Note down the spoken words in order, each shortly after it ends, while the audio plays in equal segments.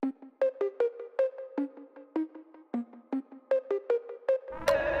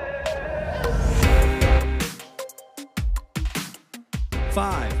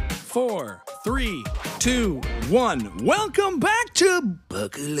5, 4, 3, 2, 1. Welcome back to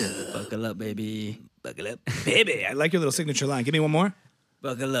Buckle Up. Buckle up, baby. Buckle up. Baby, I like your little signature line. Give me one more.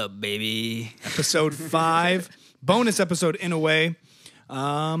 Buckle up, baby. Episode 5, bonus episode in a way.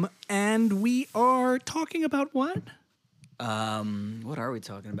 And we are talking about what? What are we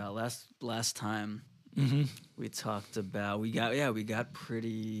talking about? Last time we talked about we got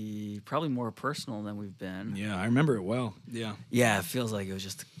pretty probably more personal than we've been. Yeah, I remember it well. Yeah. Yeah, it feels like it was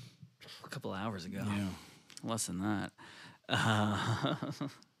just a couple hours ago. Yeah. Less than that.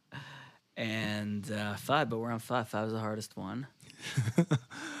 And 5, but we're on 5. 5 is the hardest one.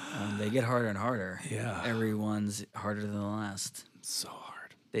 They get harder and harder. Yeah. Everyone's harder than the last. So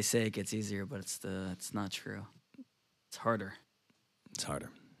hard. They say it gets easier, but it's not true. It's harder. It's harder.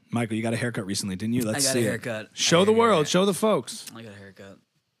 Michael, you got a haircut recently, didn't you? Let's I got see a it. haircut. Show the world. Show the folks. I got a haircut.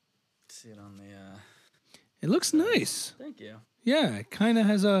 See it on the. It looks nice. Thank you. Yeah, it kind of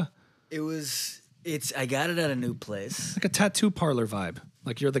has a I got it at a new place. like a tattoo parlor vibe.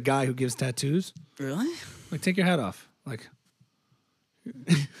 Like you're the guy who gives tattoos. Really? Like take your hat off. Like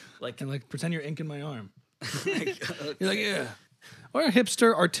Like and like pretend you're inking my arm. You're like, yeah. Or a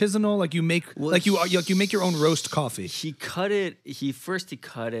hipster, artisanal, like you make you make your own roast coffee. he cut it. He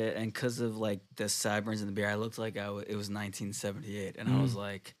cut it, and because of like the sideburns in the beard, I looked like it was 1978, and I was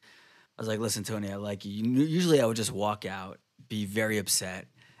like, listen, Tony, I like you. Usually, I would just walk out, be very upset,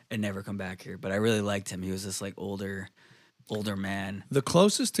 and never come back here. But I really liked him. He was this like older man. The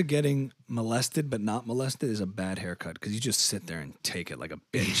closest to getting molested but not molested is a bad haircut because you just sit there and take it like a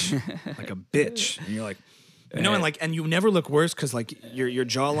bitch, like a bitch, and you're like. You know, and you never look worse because like your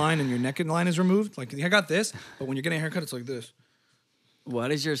jawline and your neck line is removed. Like I got this, but when you're getting a haircut, it's like this, Why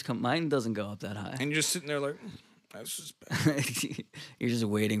does yours come? Mine doesn't go up that high. and you're just sitting there like, that's just bad. You're just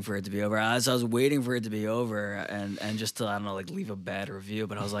waiting for it to be over. So I was waiting for it to be over and just to, I don't know, like leave a bad review.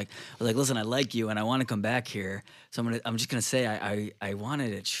 But I was like, listen, I like you and I want to come back here. So I'm just gonna say I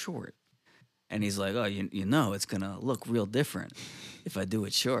wanted it short. And he's like, oh, you know, it's gonna look real different if I do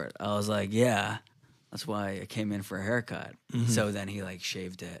it short. I was like, yeah. That's why I came in for a haircut. So then he like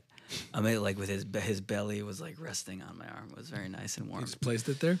shaved it. I made it like with his belly was like resting on my arm. It was very nice and warm. You just placed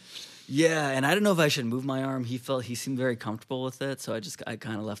it there. Yeah, and I don't know if I should move my arm. He seemed very comfortable with it, so I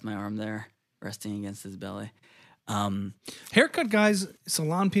kind of left my arm there, resting against his belly. Haircut guys,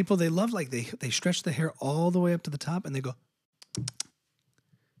 salon people, they love like they stretch the hair all the way up to the top and they go.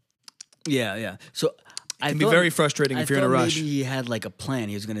 Yeah. So It can be very frustrating if you're in a rush. Maybe he had like a plan.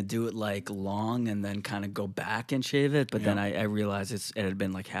 He was going to do it like long and then kind of go back and shave it. But then I realized it had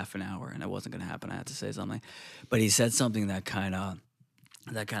been like half an hour and it wasn't going to happen. I had to say something. But he said something that kind of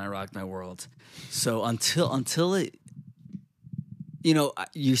rocked my world. So until it, you know,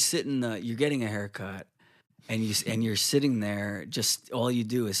 you're getting a haircut and you're sitting there, just all you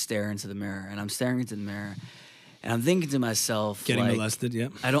do is stare into the mirror. And I'm staring into the mirror. And I'm thinking to myself, Getting like, molested,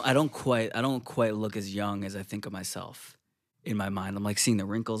 yep. I don't quite look as young as I think of myself in my mind. I'm like seeing the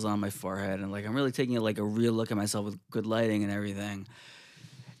wrinkles on my forehead, and like I'm really taking like a real look at myself with good lighting and everything.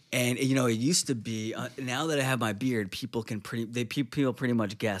 And you know, it used to be. Now that I have my beard, people pretty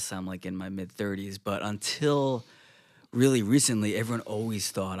much guess I'm like in my mid-30s. But until really recently, everyone always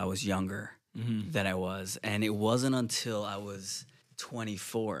thought I was younger than I was, and it wasn't until I was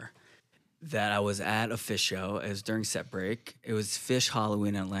 24. That I was at a Fish show. It was during set break. It was Fish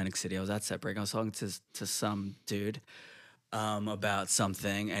Halloween in Atlantic City. I was at set break. I was talking to some dude about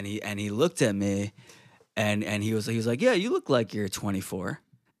something, and he looked at me, and he was like, yeah, you look like you're 24,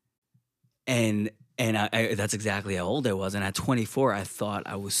 and I that's exactly how old I was. And at 24, I thought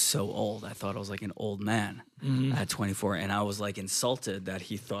I was so old. I thought I was like an old man at 24, and I was like insulted that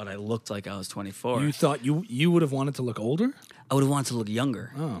he thought I looked like I was 24. You thought you would have wanted to look older? I would have wanted to look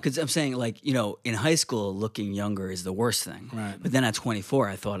younger. Oh. Because I'm saying, like, you know, in high school, looking younger is the worst thing. Right. But then at 24,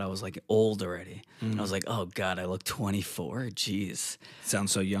 I thought I was, like, old already. And I was like, oh, God, I look 24? Jeez.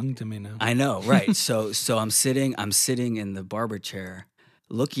 Sounds so young to me now. I know, right. So I'm sitting in the barber chair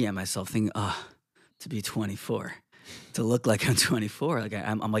looking at myself thinking, to be 24, to look like I'm 24. Like,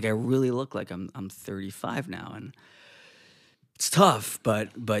 I'm like, I really look like I'm 35 now. And it's tough, but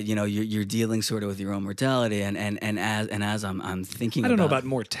you know, you're dealing sort of with your own mortality, and as I'm thinking, I don't know about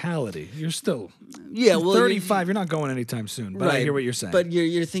mortality. You're still well, 35. You're not going anytime soon. But right, I hear what you're saying. But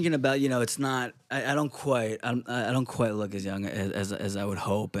you're thinking about, you know, it's not. I don't quite look as young as I would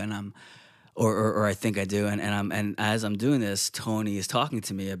hope, and or I think I do, and as I'm doing this, Tony is talking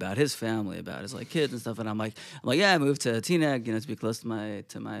to me about his family, about his like kids and stuff, and I'm like, yeah, I moved to Teaneck, you know, to be close to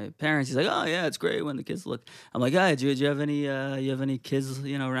my parents. He's like, oh yeah, it's great when the kids look. I'm like, yeah, do you have any kids,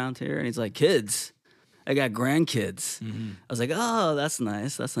 you know, around here? And he's like, kids? I got grandkids. I was like, oh, that's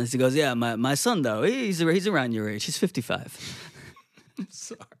nice. That's nice. He goes, yeah, my son though, he's around your age. He's 55.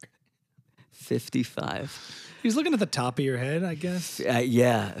 Sorry. 55. He was looking at the top of your head, I guess.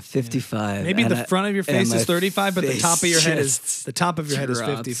 Yeah, 55. Maybe And the front of your and face my is 35, but the top of your head is just the top of your head is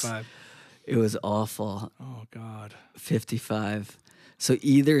drops. 55. It was awful. Oh God. 55. So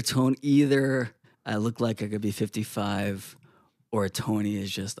either I look like I could be 55 or Tony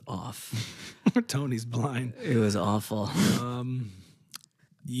is just off. Tony's blind. It was awful.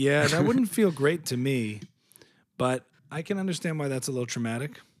 Yeah, that wouldn't feel great to me, but I can understand why that's a little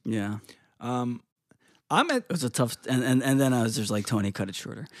traumatic. Yeah. It It was a tough, and then I was just like, Tony, cut it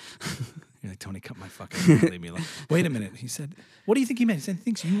shorter. You're like, Tony, cut my fucking leave me alone. Wait a minute. He said, what do you think he meant? He said he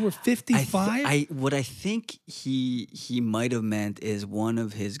thinks you were 55? What I think he might have meant is one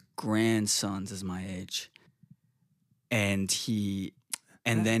of his grandsons is my age. And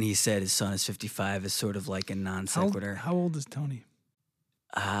then he said his son is 55 is sort of like a non sequitur. How old is Tony?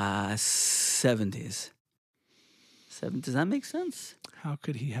 70s. Does that make sense? How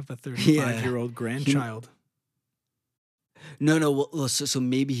could he have a 35-year-old grandchild? No. Well, so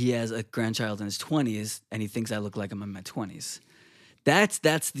maybe he has a grandchild in his 20s, and he thinks I look like him in my 20s.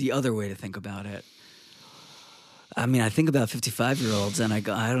 That's the other way to think about it. I mean, I think about 55-year-olds, and I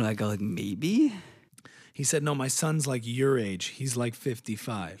go like maybe. He said, no, my son's like your age. He's like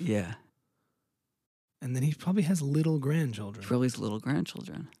 55. Yeah, And then he probably has little grandchildren. probably his little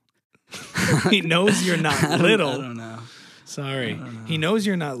grandchildren. He knows you're not little. I don't know. Sorry. He knows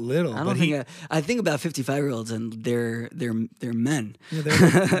you're not little. I don't think I think about 55-year-olds, and they're men. Yeah,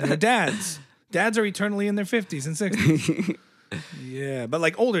 they're dads. Dads are eternally in their 50s and 60s. Yeah, but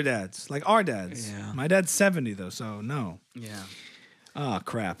like older dads, like our dads. Yeah. My dad's 70 though, so no. Yeah. Oh,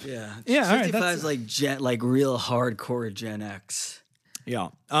 crap. Yeah. Yeah, all right, 55 that's- is like real hardcore Gen X. Yeah.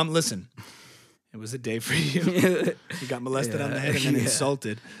 Listen. It was a day for you. You got molested on the head and then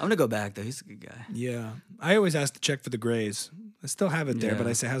insulted. I'm gonna go back though. He's a good guy. Yeah. I always ask to check for the grays. I still have it there, Yeah. but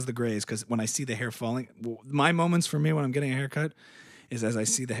I say, how's the grays? Because when I see the hair falling, my moments for me when I'm getting a haircut is as I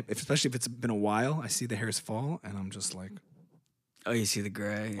see especially if it's been a while, I see the hairs fall and I'm just like, Oh, you see the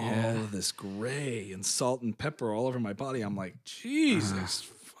gray. all Yeah. of this gray and salt and pepper all over my body. I'm like, Jesus,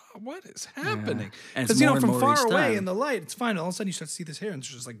 what is happening? And it's Because, more and from more far each away time. in the light, it's fine. All of a sudden you start to see this hair and it's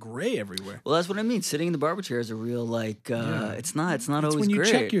just like gray everywhere. Well, that's what I mean. Sitting in the barber chair is a real it's not It's always when you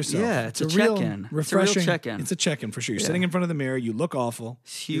great. check yourself. Yeah, it's a real check-in. refreshing. It's a real check-in. It's a check-in for sure. You're sitting in front of the mirror. You look awful.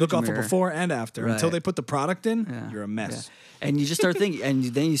 You look Huge awful mirror. before and after. Until Right. they put the product in, Yeah. you're a mess. Yeah. And you just start thinking, and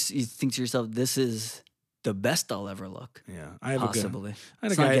then you think to yourself, this is the best I'll ever look. Yeah. I have Possibly. I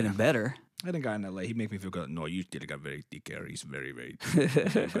had It's a not guy- getting better. I had a guy in LA. He make me feel good. No, you still got very thick hair. He's very, very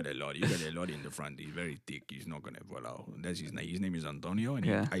thick. You got a lot. You got a lot in the front. He's very thick. He's not gonna voila. That's his name. His name is Antonio, and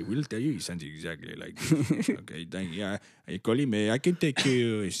Yeah. I will tell you, he sounds exactly like this. Okay, yeah. I call him. I can take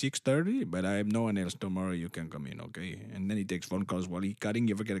you 6:30, but I have no one else tomorrow. You can come in, okay? And then he takes phone calls while he's cutting.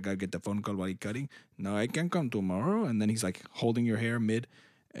 You ever get a guy get the phone call while he's cutting? No, I can come tomorrow. And then he's like holding your hair mid,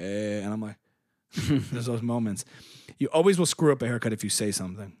 and I'm like, there's those moments. You always will screw up a haircut if you say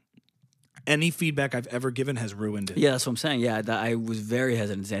something. Any feedback I've ever given has ruined it. Yeah, that's what I'm saying. Yeah, I was very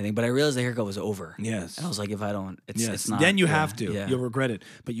hesitant to say anything, but I realized the haircut was over. Yes. And I was like, if I don't, Yes. it's not. Then you yeah, have to. Yeah. You'll regret it.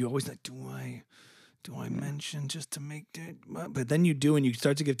 But you always like, do I mention just to make it? But then you do, and you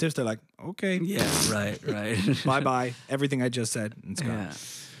start to give tips. They're like, okay, Yeah, right. bye. Everything I just said, it's gone. Yeah.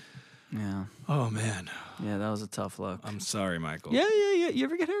 Yeah. Oh man, Yeah, that was a tough look. I'm sorry, Michael. Yeah. You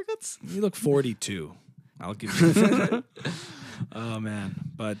ever get haircuts? You look 42. I'll give you that. Oh man,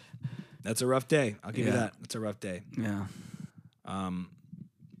 but that's a rough day. I'll give you Yeah. that. It's a rough day. Yeah. I'm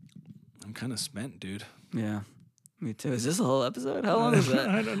kind of spent, dude. Yeah. Me too. Is this a whole episode? How long is that?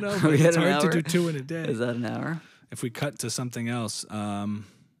 I don't know. Are But we it's at an hard to hour? do 2 in a day. Is that an hour? If we cut to something else, Well,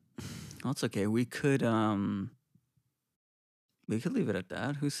 it's okay. We could leave it at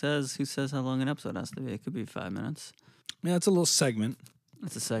that. Who says how long an episode has to be? It could be 5 minutes. yeah, it's a little segment.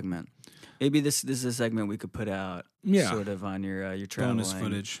 It's a segment. Maybe this is a segment we could put out. Yeah. Sort of on your traveling. Bonus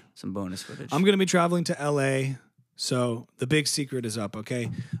footage. Some bonus footage. I'm going to be traveling to LA, so the big secret is up, okay?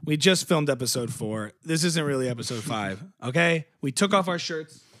 We just filmed episode 4. This isn't really episode 5, okay? We took off our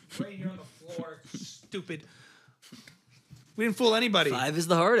shirts right here on the floor. Stupid. We didn't fool anybody. 5 is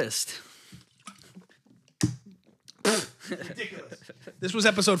the hardest. Ridiculous. This was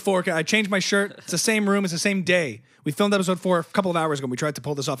episode 4. I changed my shirt. It's the same room. It's the same day. We filmed episode 4 a couple of hours ago. We tried to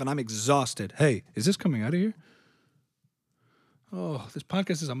pull this off, and I'm exhausted. Hey, is this coming out of here? Oh, this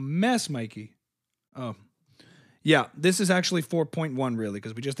podcast is a mess, Mikey. Oh. Yeah, this is actually 4.1 really,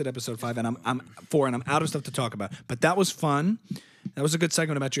 because we just did episode 5, and I'm 4, and I'm out of stuff to talk about. But that was fun. That was a good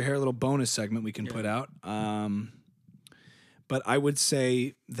segment about your hair, a little bonus segment we can put out. But I would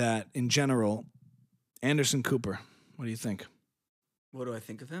say that in general, Anderson Cooper, what do you think? What do I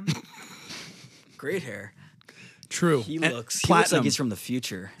think of him? Great hair. True. He And looks like platinum. he's from the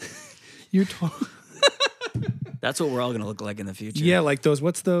future. You're That's what we're all gonna look like in the future. Yeah, like those.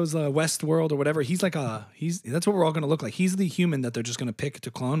 What's those Westworld or whatever? He's like That's what we're all going to look like. He's the human that they're just going to pick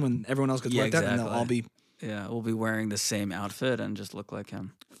to clone when everyone else gets wiped out, and they'll all be. Yeah, we'll be wearing the same outfit and just look like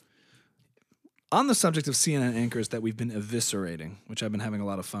him. On the subject of CNN anchors that we've been eviscerating, which I've been having a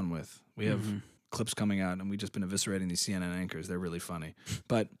lot of fun with. We have clips coming out, and we've just been eviscerating these CNN anchors. They're really funny.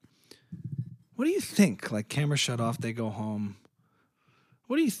 But what do you think? Like, camera shut off, they go home.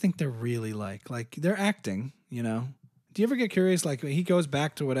 What do you think they're really like? Like, they're acting, you know? Do you ever get curious? Like, he goes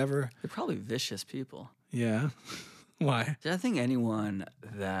back to whatever. They're probably vicious people. Yeah. Why? I think anyone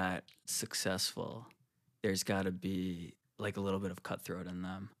that successful, there's got to be like a little bit of cutthroat in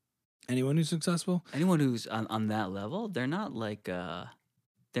them. Anyone who's successful? Anyone who's on that level, they're not like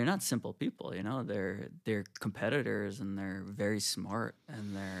they're not simple people, you know. They're competitors, and they're very smart,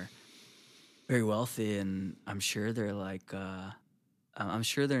 and they're very wealthy, and I'm sure they're like I'm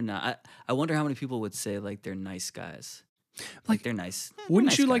sure they're not. I wonder how many people would say like they're nice guys. Like they're nice.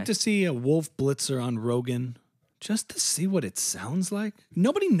 Wouldn't nice you like guys. to see a Wolf Blitzer on Rogan just to see what it sounds like?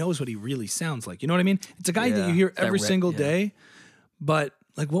 Nobody knows what he really sounds like. You know what I mean? It's a guy that you hear every single day, but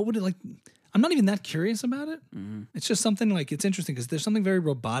like, what would it like? I'm not even that curious about it. It's just something like, it's interesting because there's something very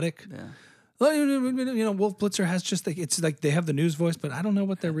robotic. Yeah. Well, you know, Wolf Blitzer has just like, it's like they have the news voice, but I don't know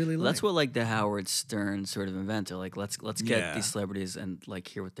what they're really like. That's what like the Howard Stern sort of invented. Like let's get these celebrities and like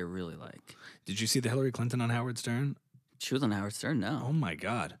hear what they're really like. Did you see the Hillary Clinton on Howard Stern? She was on Howard Stern. No. Oh my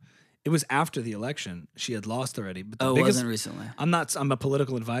God. It was after the election. She had lost already. But the it biggest, wasn't recently. I'm a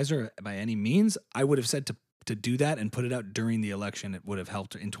political advisor by any means. I would have said to do that and put it out during the election. It would have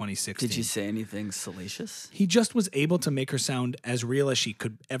helped her in 2016. Did you say anything salacious? He just was able to make her sound as real as she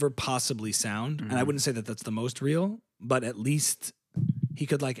could ever possibly sound. And I wouldn't say that that's the most real, but at least he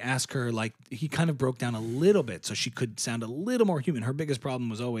could like ask her, like, he kind of broke down a little bit so she could sound a little more human. Her biggest problem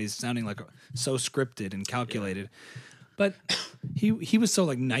was always sounding like so scripted and calculated. But he was so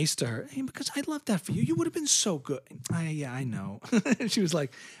like nice to her. Hey, because I love that for you. You would have been so good. I know. She was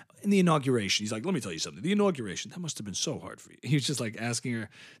like, in the inauguration, he's like, let me tell you something. The inauguration, that must have been so hard for you. He was just like asking her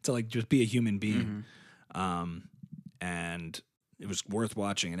to like just be a human being. And it was worth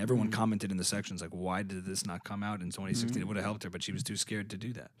watching. And everyone commented in the sections like, why did this not come out in 2016? It would have helped her, but she was too scared to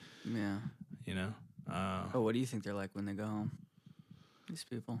do that. Yeah. You know? What do you think they're like when they go home? These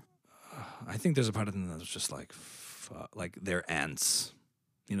people. I think there's a part of them that's just like, like they're ants.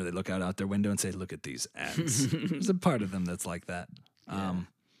 You know, they look out their window and say, look at these ants. There's a part of them that's like that.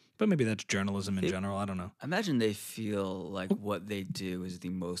 But maybe that's journalism in general. I don't know. I imagine they feel like what they do is the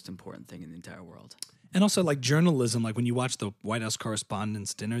most important thing in the entire world. And also like journalism, like when you watch the White House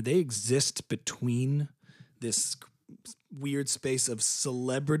Correspondents' Dinner, they exist between this weird space of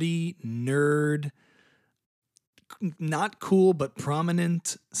celebrity, nerd, not cool, but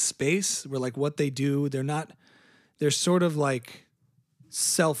prominent space where like what they do, they're sort of like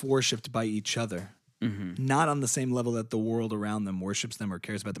self-worshipped by each other. Not on the same level that the world around them worships them or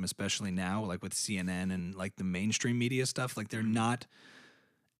cares about them, especially now, like with CNN and like the mainstream media stuff. Like they're not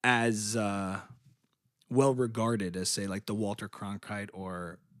as well regarded as, say, like the Walter Cronkite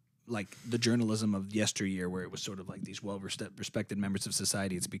or like the journalism of yesteryear, where it was sort of like these well-respected members of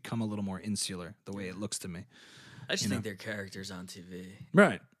society. It's become a little more insular, the way it looks to me. I just think they're characters on TV.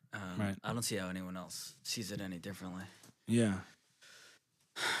 Right. Right. I don't see how anyone else sees it any differently. Yeah.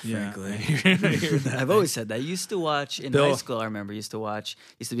 Frankly. I hear that. I've always said that. I used to watch in Bill. high school. I remember used to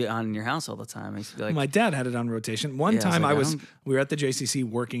be on in your house all the time. I used to be like, My dad had it on rotation. One time I was like, we were at the JCC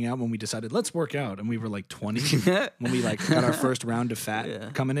working out when we decided let's work out, and we were like 20 when we like got our first round of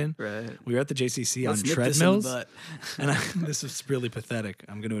fat coming in. Right. We were at the JCC Let's on nip this in the treadmills, butt. and this is really pathetic.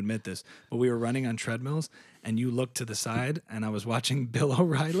 I'm going to admit this, but we were running on treadmills, and you looked to the side, and I was watching Bill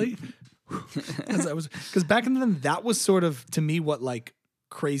O'Reilly because back in then that was sort of to me what like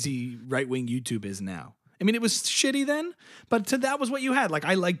crazy right-wing YouTube is now. I mean, it was shitty then, but that was what you had. Like,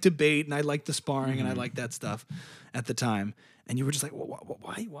 I liked debate and I liked the sparring and I liked that stuff at the time. And you were just like,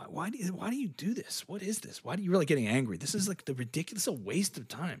 why do you do this? What is this? Why do you really getting angry? This is like the ridiculous, a waste of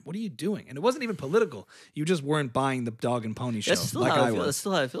time. What are you doing? And it wasn't even political. You just weren't buying the dog and pony show That's still like how I I feel. was. That's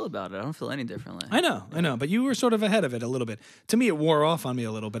still how I feel about it. I don't feel any differently. I know, but you were sort of ahead of it a little bit. To me, it wore off on me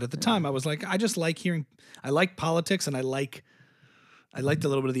a little bit. At the time, I was like, I just like I like politics and I liked a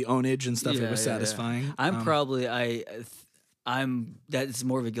little bit of the ownage and stuff. It was satisfying. That's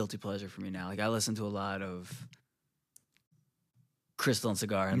more of a guilty pleasure for me now. Like I listen to a lot of Crystal and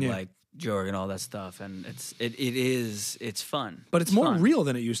Cigar and like Jorg and all that stuff, and it's fun. But it's more real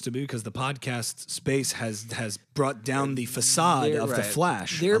than it used to be because the podcast space has brought down the facade of the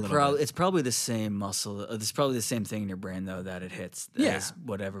flash. It's probably the same muscle. It's probably the same thing in your brain though that it hits as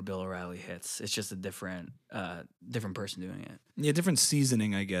whatever Bill O'Reilly hits. It's just a different person doing it. Yeah, different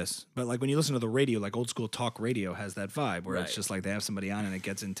seasoning, I guess. But like when you listen to the radio, like old school talk radio has that vibe where it's just like they have somebody on and it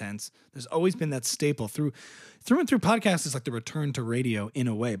gets intense. There's always been that staple through and through. Podcasts is like the return to radio in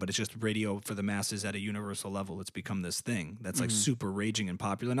a way, but it's just radio for the masses at a universal level. It's become this thing that's like super raging and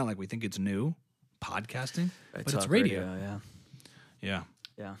popular. Not like we think it's new, podcasting, but it's radio. Yeah.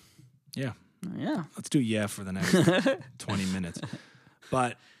 Let's do for the next 20 minutes.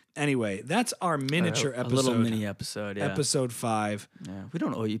 But anyway, that's our miniature episode. A little mini episode, Episode 5. Yeah, we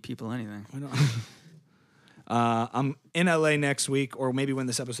don't owe you people anything. We don't. I'm in LA next week, or maybe when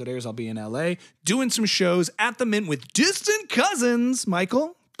this episode airs, I'll be in LA doing some shows at the Mint with Distant Cousins.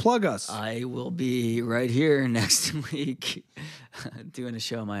 Michael, plug us. I will be right here next week doing a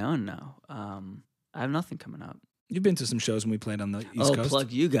show of my own now. I have nothing coming up. You've been to some shows when we played on the East Coast.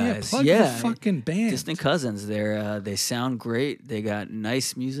 Plug you guys. Plug the fucking band. Distant Cousins. They sound great. They got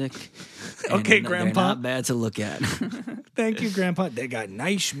nice music. Okay, Grandpa. They're not bad to look at. Thank you, Grandpa. They got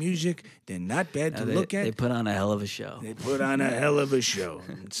nice music. They're not bad to look at. They put on a hell of a show.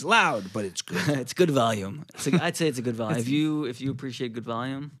 It's loud, but it's good. It's good volume. I'd say it's a good volume. If you appreciate good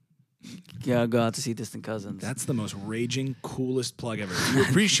volume, go out to see Distant Cousins. That's the most raging, coolest plug ever. If you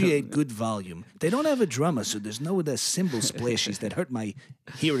appreciate good volume. They don't have a drummer, so there's no of the cymbal splashes that hurt my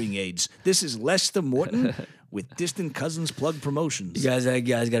hearing aids. This is Lester Morton with Distant Cousins Plug Promotions. You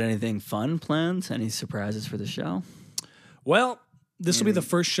guys got anything fun planned? Any surprises for the show? Well, this will be the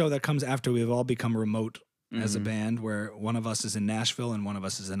first show that comes after we've all become remote as a band, where one of us is in Nashville and one of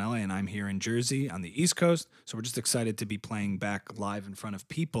us is in LA, and I'm here in Jersey on the East Coast. So we're just excited to be playing back live in front of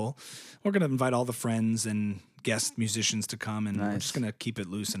people. We're going to invite all the friends and guest musicians to come, and we're just going to keep it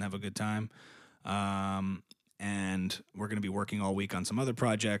loose and have a good time. And we're going to be working all week on some other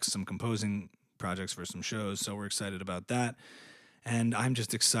projects, some composing projects for some shows. So we're excited about that. And I'm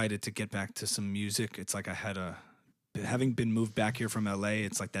just excited to get back to some music. It's like I had having been moved back here from LA,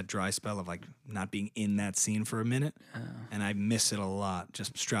 it's like that dry spell of like not being in that scene for a minute. And I miss it a lot,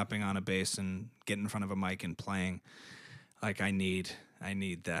 just strapping on a bass and getting in front of a mic and playing. Like I need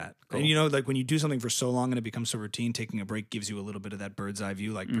that. Cool. And you know, like when you do something for so long and it becomes so routine, taking a break gives you a little bit of that bird's eye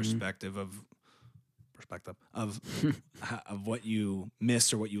view, like perspective of what you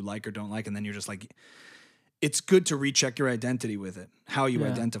miss or what you like or don't like. And then you're just like, it's good to recheck your identity with it, how you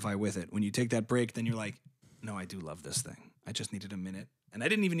identify with it. When you take that break, then you're like, no, I do love this thing. I just needed a minute. And I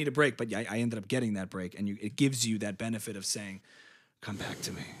didn't even need a break, but I ended up getting that break. And it gives you that benefit of saying, come back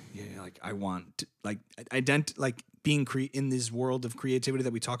to me. Yeah, like I want to, like being in this world of creativity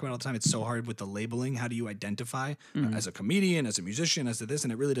that we talk about all the time. It's so hard with the labeling. How do you identify as a comedian, as a musician, as to this?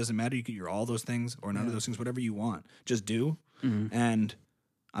 And it really doesn't matter. You're all those things or none of those things, whatever you want. Just do. And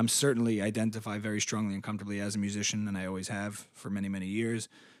I'm certainly identify very strongly and comfortably as a musician, and I always have for many, many years.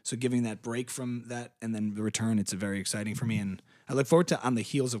 So giving that break from that and then the return, it's very exciting for me. And I look forward to, on the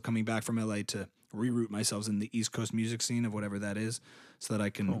heels of coming back from LA, to reroute myself in the East Coast music scene of whatever that is, so that I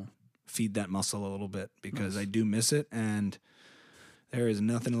can feed that muscle a little bit, because I do miss it. And there is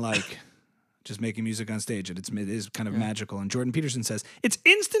nothing like just making music on stage. It is kind of magical. And Jordan Peterson says, it's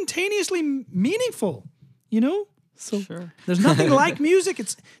instantaneously meaningful, you know? So there's nothing like music.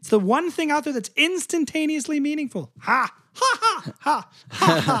 It's the one thing out there that's instantaneously meaningful. Ha, ha, ha, ha,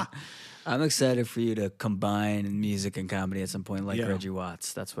 ha, ha. I'm excited for you to combine music and comedy at some point, like Reggie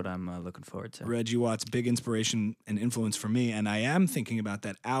Watts. That's what I'm looking forward to. Reggie Watts, big inspiration and influence for me. And I am thinking about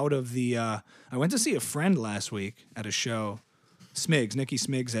that out of the... I went to see a friend last week at a show, Nicky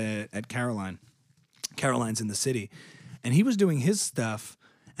Smiggs at Caroline. Caroline's in the city. And he was doing his stuff.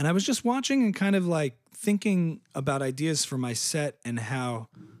 And I was just watching and kind of like thinking about ideas for my set and how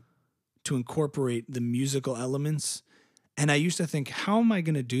to incorporate the musical elements. And I used to think, how am I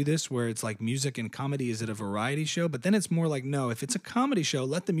going to do this where it's like music and comedy? Is it a variety show? But then it's more like, no, if it's a comedy show,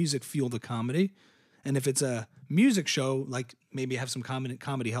 let the music fuel the comedy. And if it's a music show, like maybe have some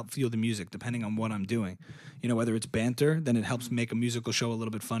comedy help fuel the music, depending on what I'm doing. You know, whether it's banter, then it helps make a musical show a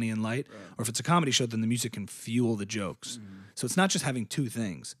little bit funny and light. Right. Or if it's a comedy show, then the music can fuel the jokes. So it's not just having two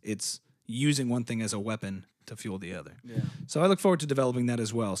things. It's using one thing as a weapon to fuel the other. So I look forward to developing that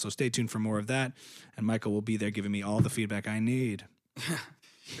as well. So stay tuned for more of that. And Michael will be there giving me all the feedback I need.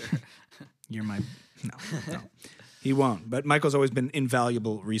 You're my... No. He won't. But Michael's always been an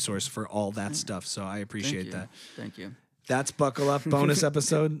invaluable resource for all that stuff. So I appreciate that. Thank you. That's Buckle Up bonus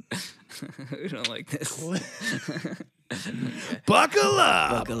episode. We don't like this. Buckle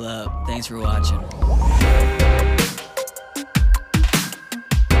up. Buckle up. Thanks for watching.